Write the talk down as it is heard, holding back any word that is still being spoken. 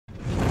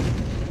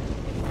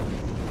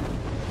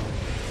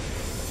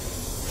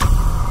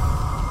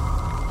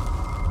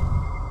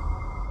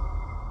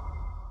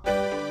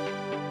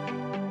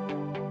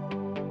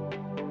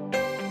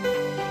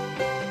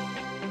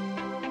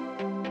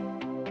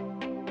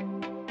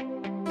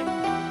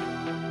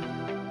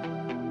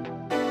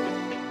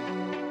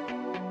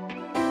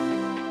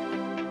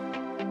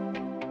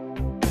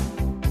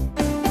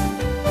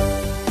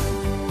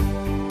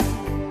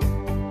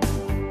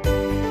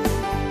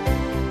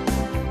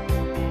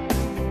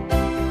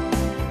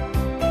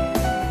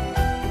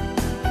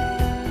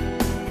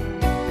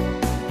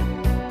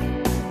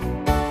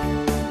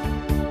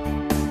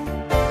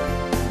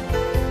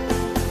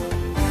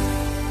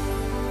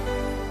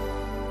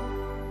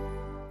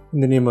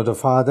In the name of the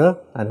Father,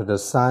 and of the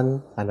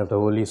Son, and of the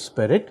Holy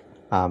Spirit.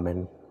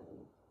 Amen.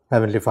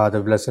 Heavenly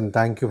Father, bless and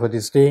thank you for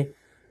this day.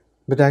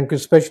 We thank you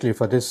especially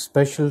for this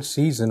special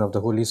season of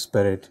the Holy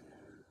Spirit,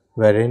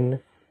 wherein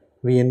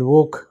we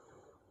invoke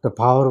the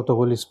power of the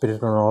Holy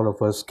Spirit on all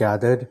of us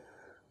gathered,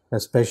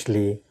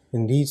 especially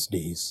in these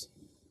days.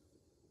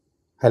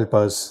 Help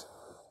us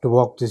to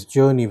walk this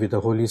journey with the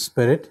Holy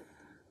Spirit,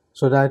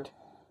 so that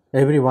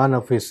every one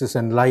of us is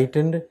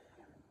enlightened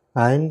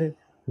and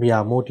we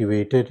are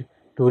motivated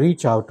to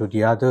reach out to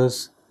the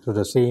others through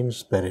the same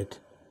Spirit.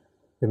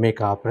 We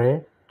make our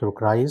prayer through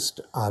Christ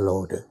our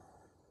Lord.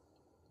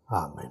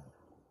 Amen.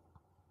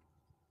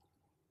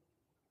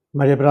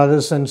 My dear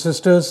brothers and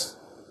sisters,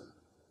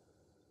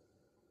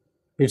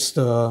 it's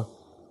the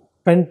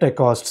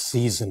Pentecost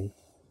season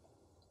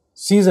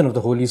of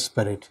the Holy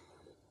Spirit.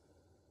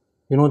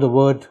 You know, the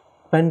word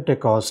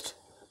Pentecost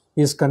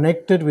is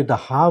connected with the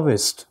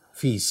harvest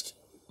feast,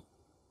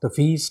 the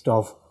feast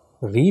of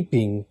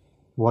reaping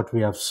what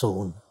we have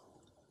sown.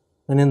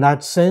 And in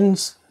that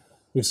sense,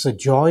 it's a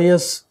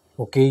joyous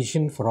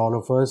occasion for all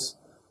of us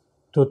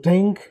to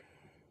think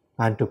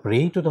and to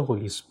pray to the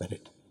Holy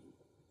Spirit.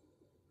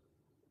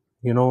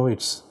 You know,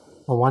 it's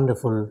a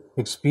wonderful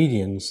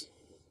experience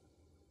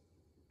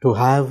to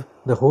have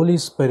the Holy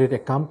Spirit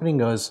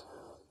accompanying us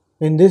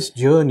in this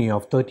journey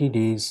of 30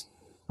 days,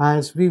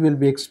 as we will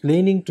be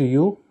explaining to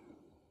you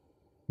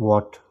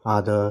what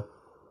are the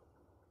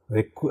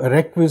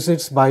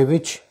requisites by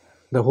which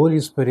the Holy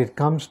Spirit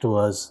comes to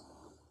us,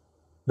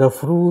 the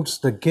fruits,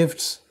 the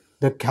gifts,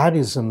 the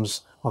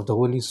charisms of the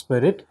Holy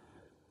Spirit,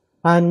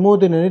 and more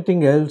than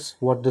anything else,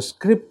 what the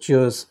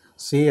scriptures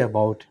say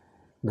about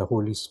the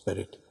Holy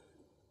Spirit.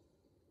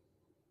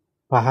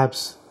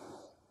 Perhaps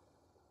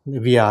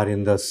we are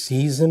in the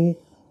season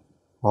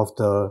of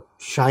the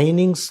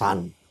shining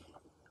sun.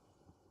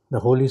 The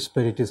Holy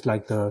Spirit is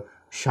like the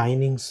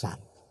shining sun.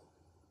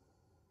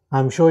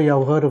 I'm sure you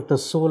have heard of the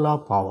solar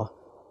power.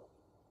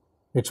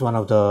 It's one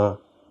of the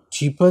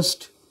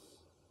cheapest,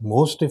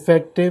 most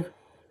effective,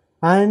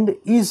 and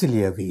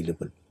easily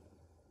available.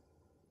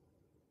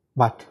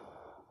 But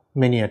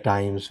many a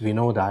times we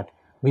know that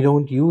we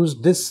don't use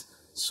this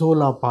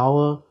solar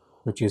power,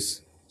 which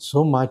is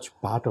so much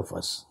part of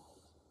us.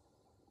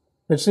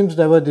 It seems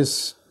there were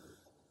these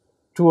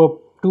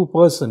two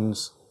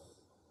persons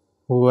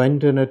who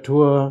went on a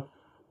tour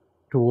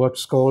to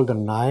what's called the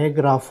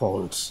Niagara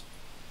Falls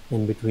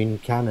in between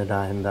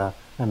Canada and the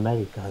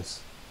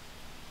Americas.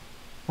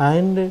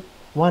 And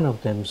one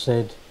of them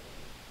said,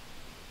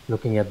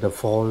 looking at the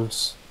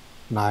falls,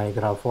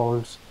 Niagara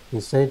Falls,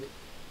 he said,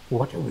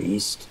 "What a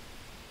waste.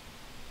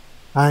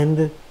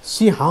 And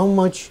see how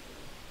much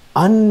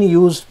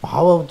unused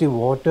power of the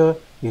water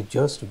is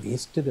just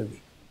wasted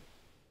away."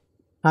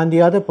 And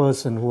the other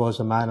person, who was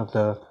a man of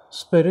the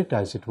Spirit,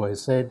 as it were,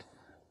 said,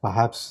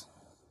 "Perhaps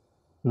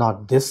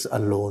not this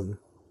alone.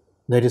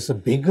 There is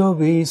a bigger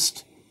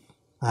waste,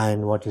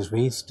 and what is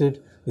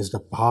wasted is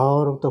the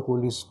power of the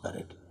Holy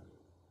Spirit."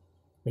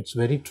 It's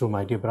very true,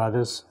 my dear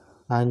brothers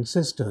and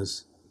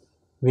sisters.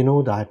 We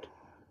know that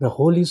the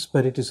Holy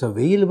Spirit is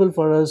available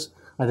for us.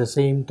 At the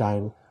same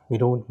time, we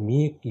don't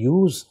make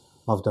use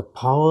of the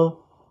power,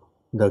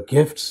 the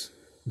gifts,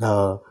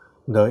 the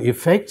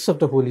effects of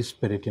the Holy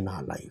Spirit in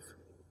our life.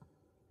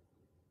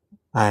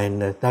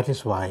 And that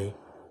is why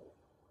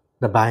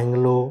the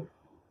Bangalore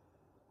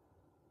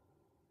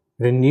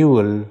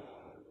renewal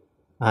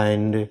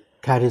and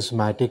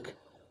charismatic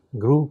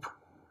group,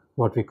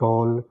 what we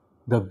call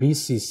the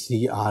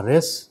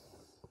BCCRS,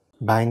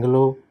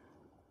 Bangalore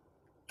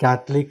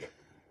Catholic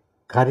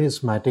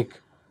Charismatic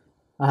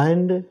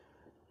and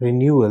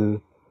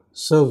Renewal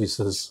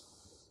Services,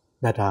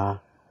 that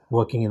are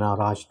working in our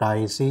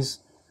Archdiocese,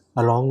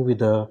 along with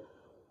the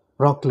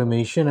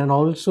proclamation and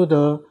also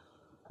the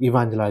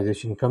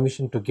Evangelization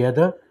Commission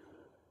together,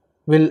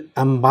 will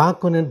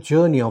embark on a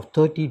journey of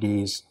 30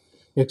 days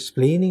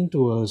explaining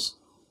to us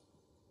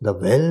the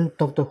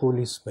wealth of the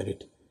Holy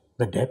Spirit,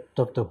 the depth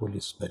of the Holy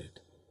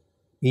Spirit.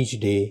 Each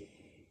day,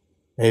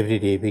 every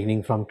day,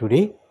 beginning from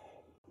today,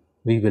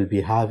 we will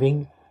be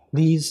having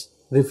these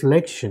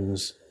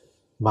reflections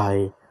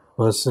by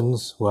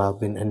persons who have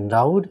been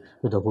endowed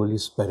with the Holy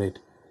Spirit,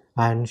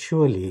 and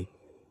surely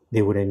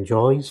they would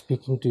enjoy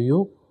speaking to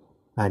you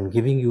and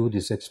giving you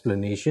these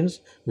explanations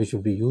which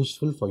will be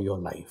useful for your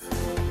life.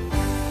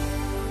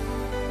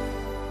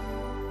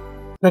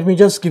 Let me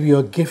just give you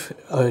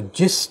a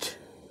gist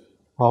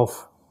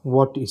of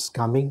what is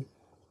coming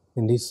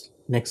in these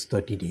next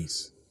 30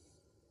 days.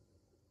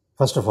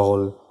 First of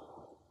all,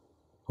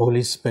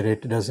 Holy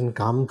Spirit doesn't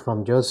come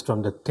from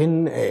the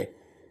thin air.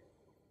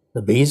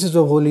 The basis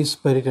of Holy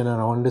Spirit and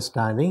our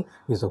understanding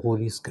is the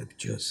Holy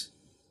Scriptures.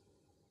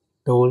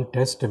 The Old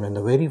Testament,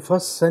 the very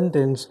first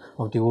sentence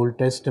of the Old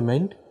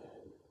Testament,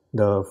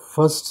 the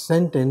first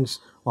sentence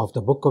of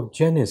the book of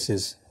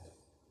Genesis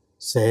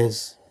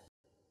says,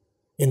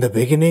 "In the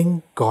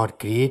beginning God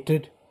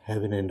created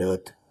heaven and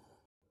earth,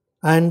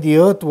 and the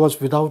earth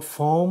was without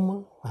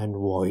form and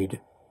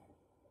void,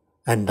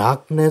 and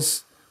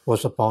darkness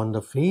was upon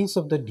the face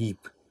of the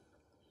deep,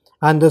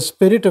 And the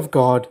Spirit of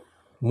God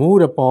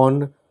moved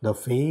upon the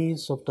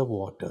face of the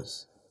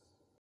waters.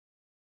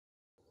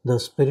 The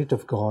Spirit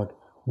of God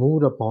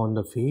moved upon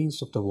the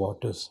face of the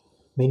waters,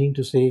 meaning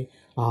to say,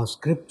 our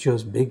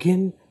scriptures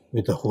begin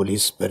with the Holy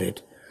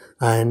Spirit.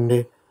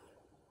 And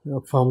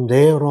from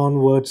there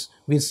onwards,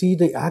 we see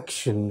the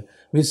action,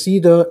 we see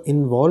the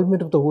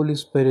involvement of the Holy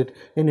Spirit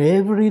in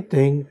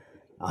everything.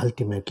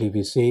 Ultimately,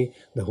 we say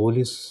the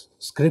Holy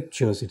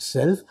Scriptures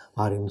itself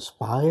are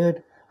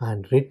inspired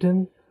and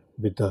written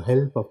with the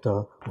help of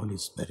the Holy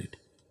Spirit.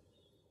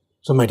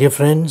 So, my dear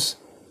friends,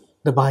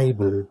 the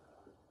Bible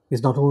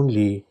is not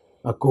only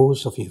a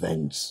course of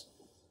events,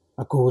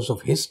 a course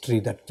of history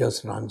that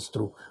just runs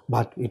through,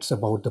 but it's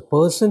about the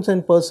persons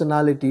and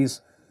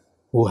personalities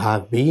who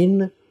have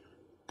been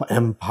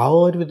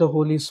empowered with the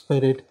Holy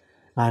Spirit,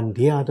 and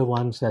they are the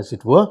ones, as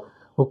it were,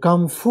 who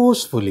come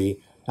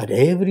forcefully at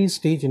every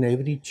stage in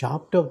every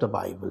chapter of the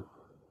Bible.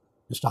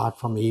 You start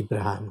from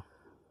Abraham,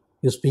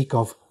 you speak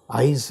of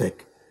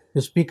Isaac,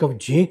 you speak of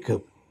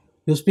Jacob,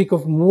 you speak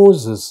of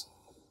Moses,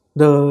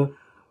 the,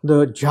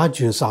 the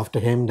judges after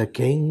him, the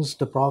kings,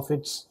 the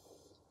prophets,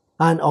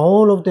 and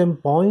all of them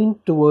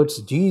point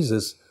towards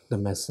Jesus, the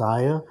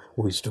Messiah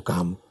who is to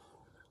come.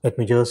 Let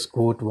me just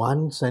quote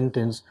one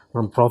sentence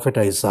from Prophet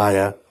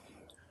Isaiah.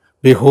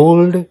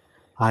 Behold,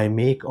 I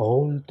make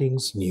all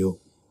things new.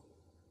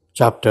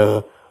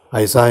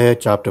 Isaiah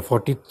chapter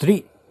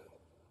 43.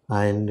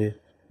 And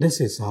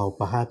this is how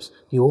perhaps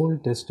the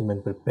Old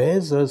Testament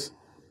prepares us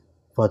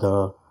for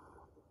the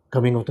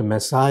coming of the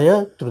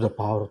Messiah through the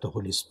power of the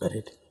Holy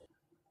Spirit.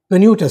 The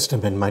New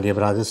Testament, my dear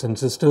brothers and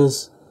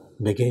sisters,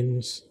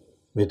 begins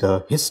with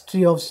the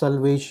history of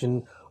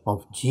salvation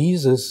of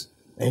Jesus'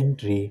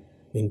 entry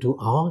into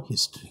our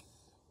history.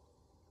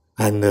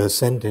 And the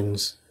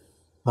sentence,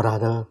 or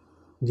rather,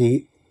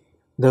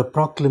 the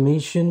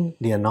proclamation,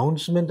 the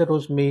announcement that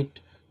was made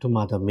to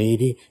Mother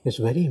Mary is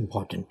very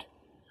important.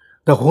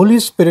 The Holy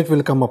Spirit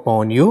will come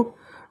upon you,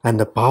 and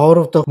the power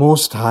of the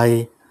Most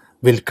High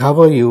will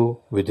cover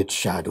you with its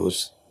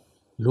shadows.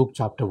 Luke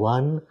chapter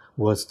 1,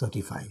 verse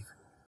 35.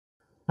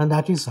 And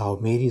that is how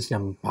Mary is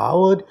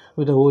empowered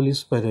with the Holy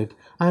Spirit,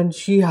 and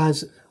she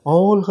has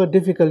all her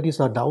difficulties,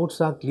 her doubts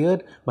are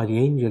cleared by the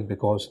angel,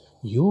 because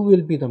you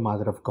will be the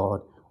Mother of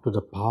God to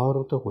the power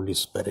of the Holy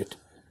Spirit.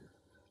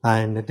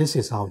 And this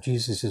is how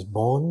Jesus is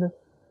born,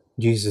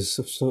 Jesus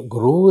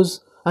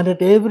grows, and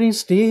at every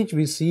stage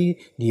we see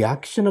the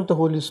action of the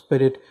Holy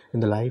Spirit in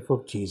the life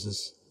of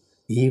Jesus.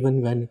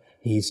 Even when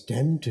he is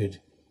tempted,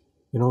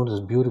 this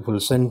beautiful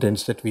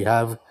sentence that we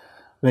have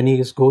when he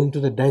is going to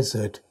the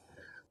desert,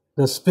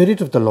 the Spirit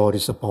of the Lord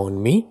is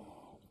upon me,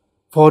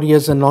 for he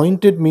has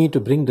anointed me to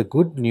bring the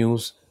good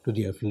news to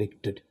the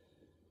afflicted.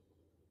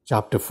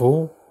 Chapter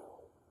 4,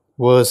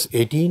 verse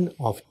 18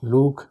 of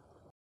Luke.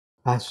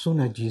 As soon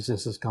as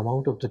Jesus has come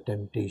out of the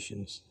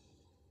temptations,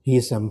 he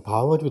is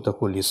empowered with the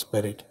Holy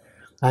Spirit.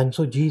 And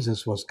so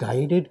Jesus was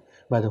guided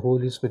by the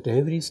Holy Spirit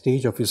every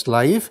stage of his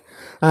life.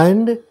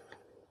 And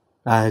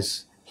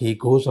as he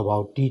goes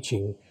about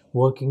teaching,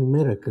 working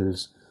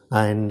miracles,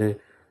 and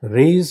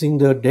raising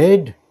the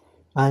dead,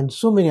 and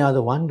so many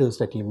other wonders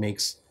that he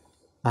makes,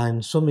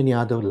 and so many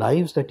other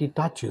lives that he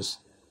touches,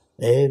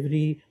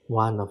 every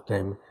one of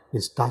them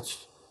is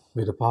touched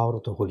with the power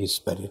of the Holy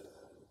Spirit.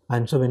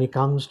 And so when he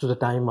comes to the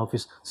time of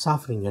his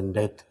suffering and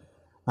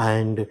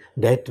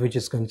death which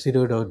is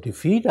considered a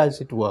defeat, as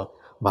it were,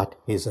 but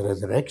his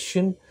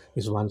resurrection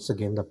is once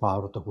again the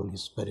power of the Holy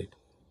Spirit.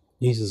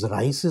 Jesus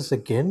rises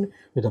again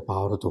with the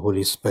power of the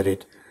Holy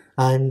Spirit.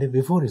 And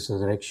before his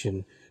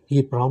resurrection,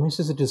 he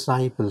promises the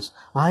disciples,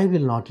 I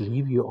will not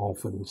leave you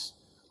orphans.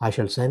 I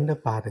shall send a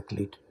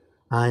paraclete.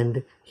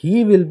 And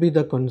he will be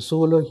the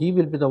consoler. He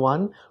will be the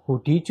one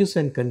who teaches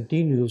and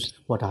continues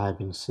what I have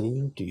been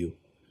saying to you.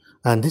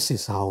 And this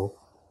is how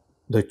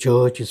the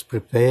church is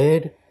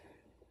prepared.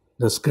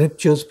 The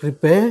scriptures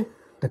prepare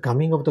the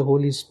coming of the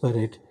Holy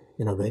Spirit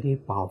in a very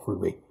powerful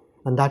way.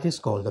 And that is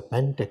called the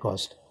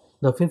Pentecost,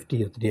 the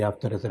 50th day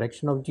after the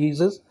resurrection of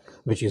Jesus,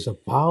 which is a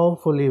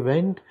powerful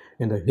event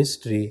in the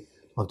history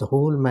of the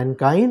whole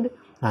mankind.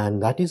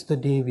 And that is the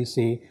day we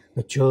say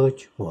the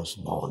church was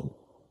born.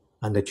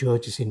 And the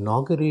church is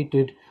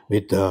inaugurated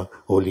with the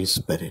Holy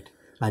Spirit.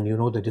 And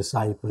the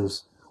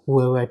disciples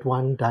who at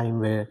one time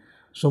were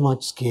so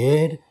much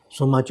scared,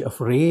 so much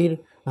afraid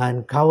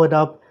and covered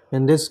up.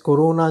 In this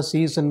corona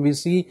season, we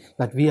see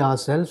that we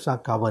ourselves are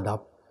covered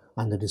up,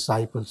 and the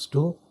disciples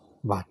too.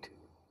 But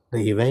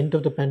the event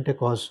of the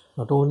Pentecost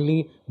not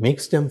only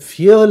makes them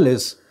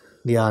fearless,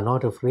 they are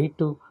not afraid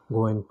to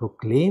go and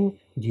proclaim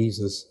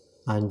Jesus,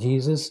 and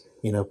Jesus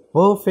in a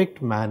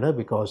perfect manner,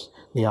 because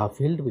they are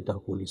filled with the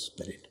Holy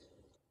Spirit.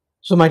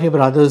 So, my dear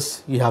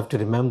brothers, you have to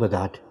remember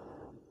that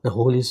the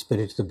Holy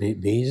Spirit is the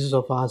basis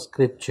of our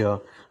scripture,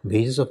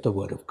 basis of the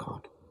Word of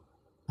God.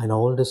 And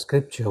all the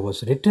scripture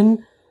was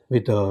written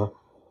with the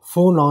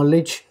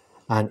foreknowledge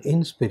and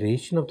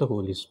inspiration of the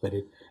Holy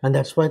Spirit. And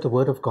that's why the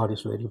Word of God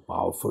is very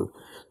powerful.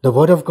 The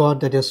Word of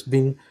God that has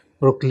been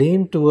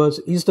proclaimed to us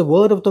is the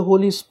Word of the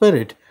Holy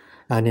Spirit.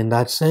 And in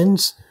that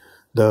sense,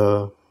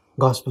 the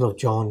Gospel of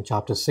John,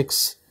 chapter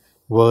 6,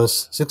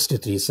 verse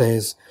 63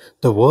 says,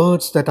 "The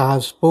words that I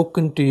have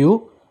spoken to you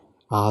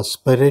are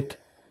spirit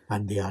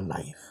and they are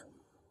life."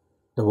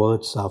 The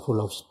words are full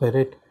of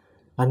spirit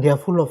and they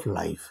are full of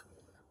life,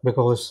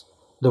 because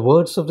the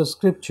words of the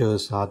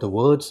scriptures are the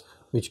words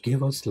which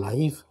give us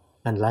life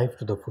and life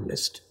to the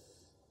fullest.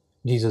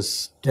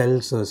 Jesus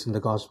tells us in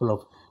the Gospel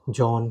of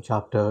John,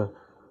 chapter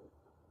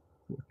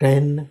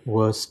 10,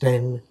 verse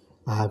 10,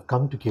 "I have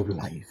come to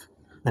give life,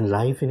 and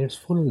life in its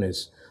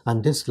fullness."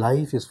 And this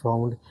life is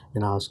found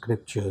in our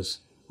scriptures.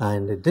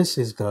 And this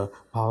is the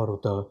power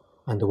of the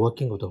and the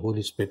working of the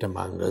Holy Spirit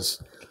among us.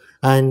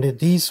 And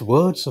these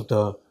words of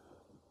the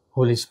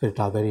Holy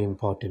Spirit are very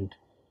important.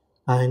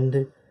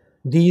 And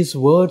these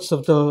words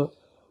of the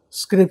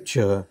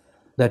scripture,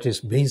 that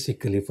is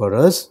basically for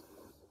us,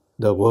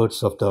 the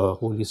words of the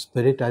Holy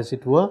Spirit, as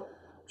it were,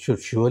 should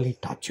surely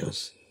touch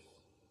us.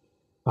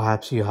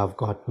 Perhaps you have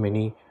got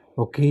many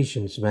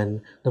occasions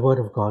when the Word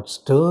of God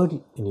stirred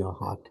in your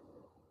heart.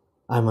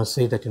 I must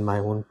say that in my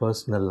own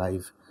personal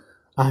life,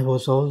 I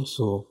was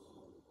also,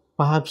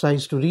 perhaps I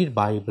used to read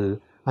Bible,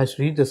 I used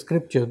to read the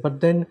scripture, but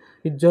then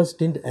it just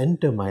didn't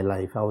enter my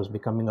life. I was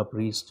becoming a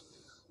priest.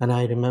 And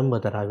I remember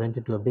that I went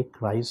into a big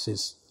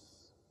crisis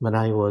when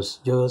I was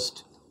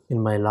just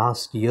in my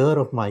last year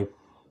of my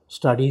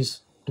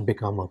studies to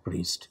become a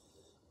priest.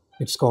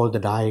 It's called the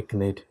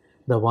diaconate,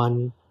 the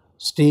one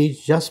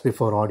stage just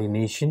before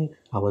ordination.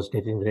 I was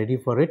getting ready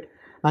for it,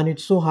 and it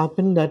so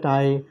happened that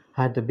I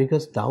had the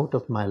biggest doubt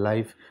of my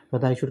life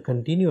whether I should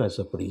continue as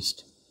a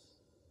priest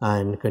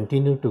and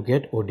continue to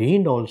get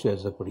ordained also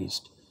as a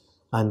priest.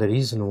 And the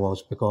reason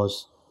was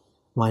because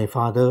my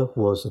father,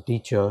 who was a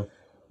teacher,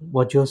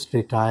 was just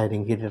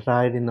retiring. He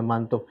retired in the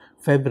month of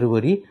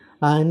February,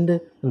 and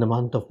in the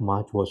month of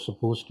March was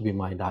supposed to be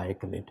my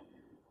diaconate.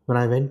 When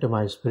I went to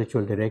my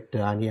spiritual director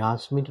and he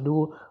asked me to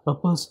do a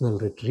personal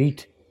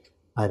retreat,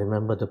 I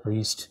remember the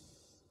priest,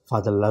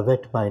 Father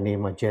Lovett by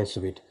name, a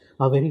Jesuit,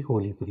 a very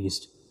holy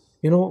priest.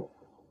 You know,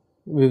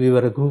 we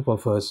were a group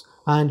of us,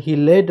 and he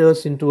led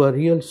us into a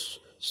real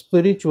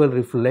spiritual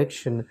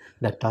reflection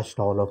that touched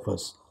all of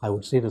us. I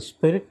would say the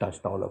Spirit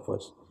touched all of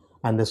us.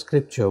 And the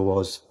scripture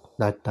was,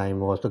 that time,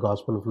 was the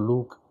Gospel of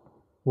Luke,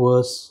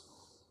 verse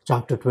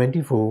chapter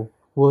 24,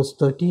 verse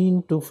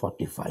 13 to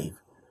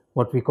 45.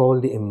 What we call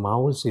the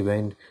Emmaus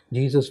event,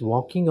 Jesus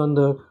walking on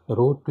the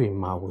road to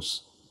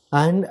Emmaus.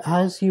 And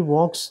as he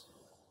walks,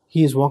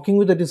 he is walking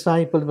with the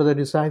disciples, but the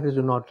disciples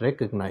do not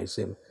recognize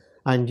him.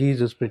 And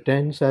Jesus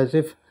pretends as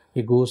if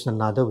he goes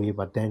another way,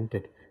 but then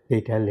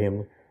they tell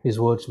him, his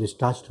words which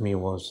touched me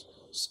was,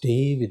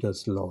 "Stay with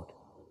us, Lord,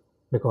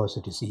 because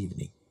it is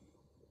evening."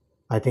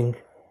 I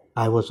think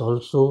I was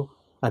also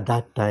at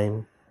that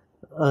time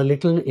a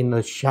little in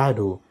a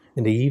shadow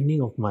in the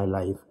evening of my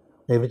life.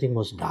 Everything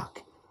was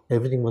dark,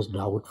 everything was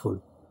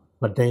doubtful.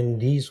 But then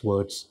these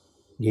words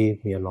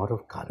gave me a lot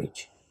of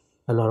courage,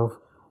 a lot of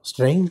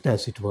strength,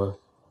 as it were,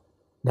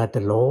 that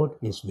the Lord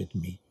is with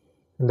me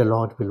and the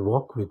Lord will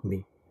walk with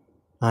me.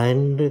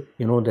 And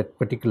that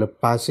particular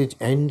passage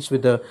ends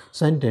with a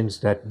sentence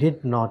that,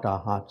 "Did not our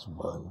hearts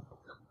burn?"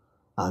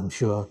 I'm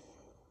sure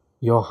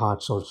your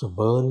hearts also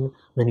burn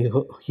when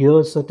you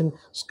hear certain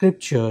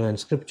scripture and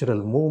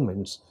scriptural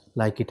moments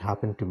like it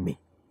happened to me.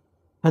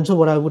 And so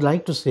what I would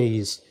like to say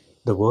is,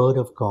 the Word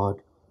of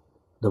God,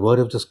 the Word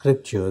of the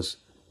scriptures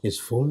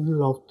is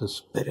full of the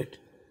Spirit,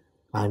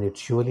 and it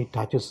surely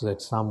touches us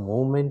at some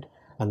moment,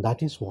 and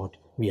that is what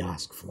we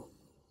ask for.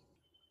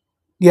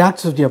 The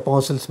Acts of the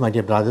Apostles, my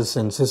dear brothers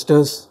and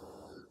sisters,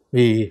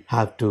 we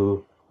have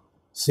to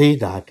say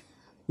that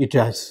it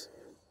has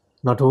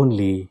not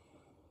only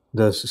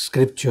the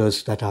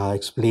scriptures that are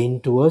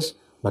explained to us,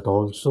 but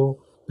also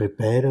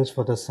prepare us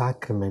for the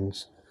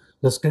sacraments.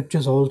 The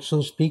scriptures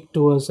also speak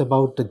to us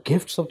about the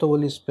gifts of the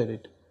Holy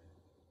Spirit,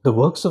 the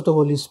works of the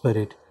Holy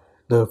Spirit,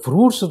 the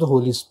fruits of the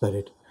Holy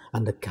Spirit,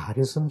 and the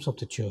charisms of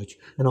the church.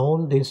 And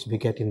all this we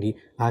get in the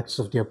Acts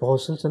of the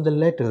Apostles and the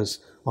letters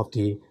of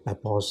the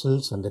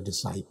apostles and the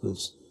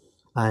disciples.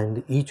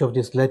 And each of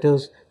these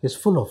letters is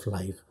full of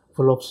life,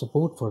 full of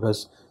support for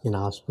us in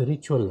our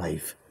spiritual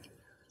life.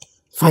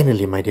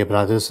 Finally, my dear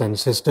brothers and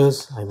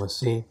sisters, I must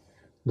say,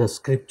 the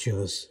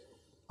scriptures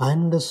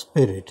and the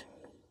Spirit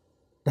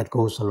that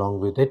goes along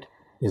with it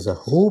is a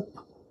hope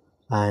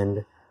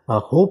and a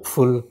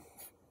hopeful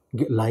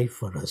life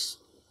for us.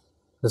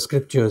 The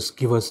scriptures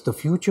give us the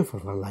future for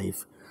our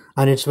life.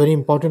 And it's very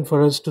important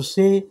for us to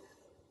say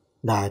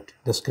that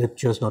the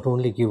scriptures not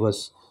only give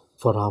us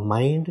for our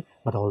mind,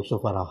 but also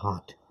for our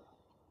heart.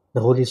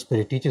 The Holy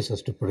Spirit teaches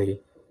us to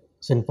pray.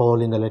 St. Paul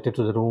in the letter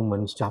to the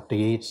Romans, chapter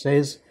 8,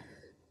 says,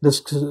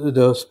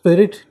 the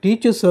Spirit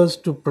teaches us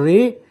to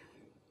pray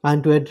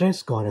and to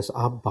address God as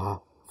Abba,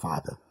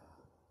 Father.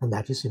 And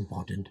that is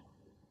important.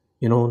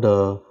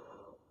 The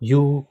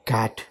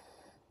UCAT,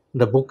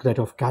 the book that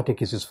of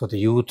catechesis for the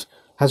youth,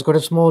 has got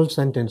a small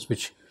sentence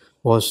which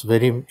was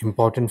very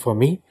important for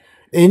me.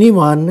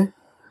 Anyone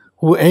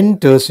who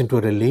enters into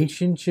a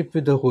relationship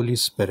with the Holy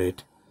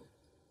Spirit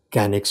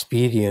can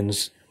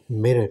experience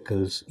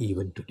miracles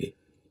even today.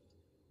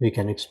 we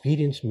can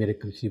experience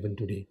miracles even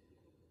today.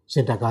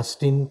 St.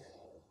 Augustine,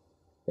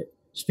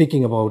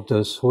 speaking about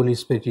this Holy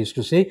Spirit, used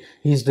to say,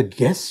 He is the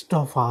guest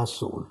of our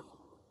soul.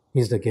 He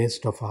is the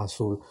guest of our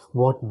soul.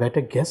 What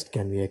better guest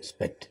can we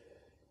expect?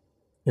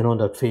 You know,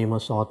 that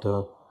famous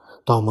author,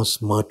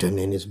 Thomas Merton,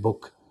 in his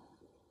book,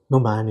 No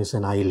Man is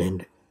an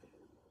Island,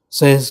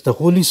 says the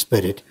Holy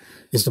Spirit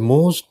is the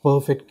most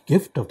perfect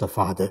gift of the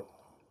Father.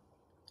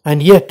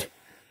 And yet,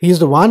 He is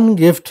the one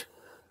gift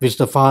which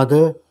the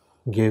Father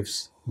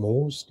gives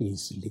most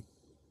easily.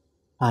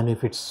 And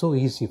if it's so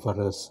easy for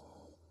us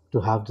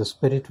to have the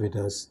Spirit with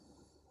us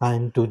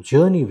and to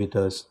journey with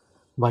us,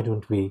 why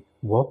don't we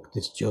walk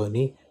this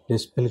journey,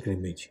 this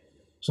pilgrimage?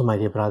 So, my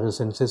dear brothers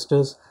and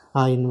sisters,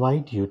 I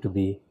invite you to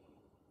be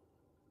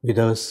with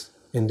us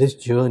in this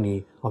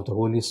journey of the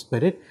Holy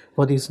Spirit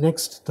for these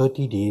next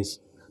 30 days,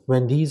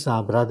 when these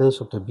are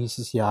brothers of the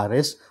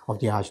BCCRS of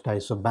the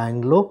Archdiocese of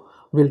Bangalore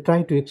will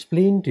try to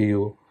explain to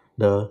you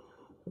the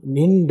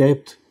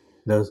in-depth,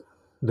 the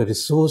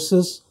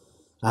resources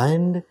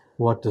and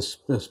what the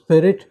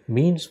Spirit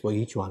means for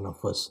each one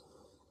of us.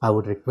 I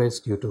would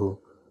request you to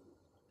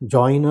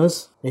join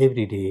us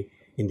every day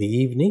in the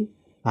evening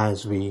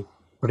as we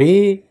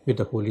pray with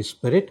the Holy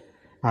Spirit,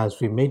 as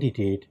we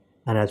meditate,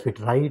 and as we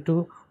try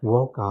to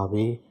walk our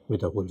way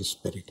with the Holy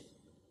Spirit.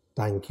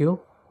 Thank you.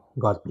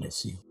 God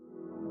bless you.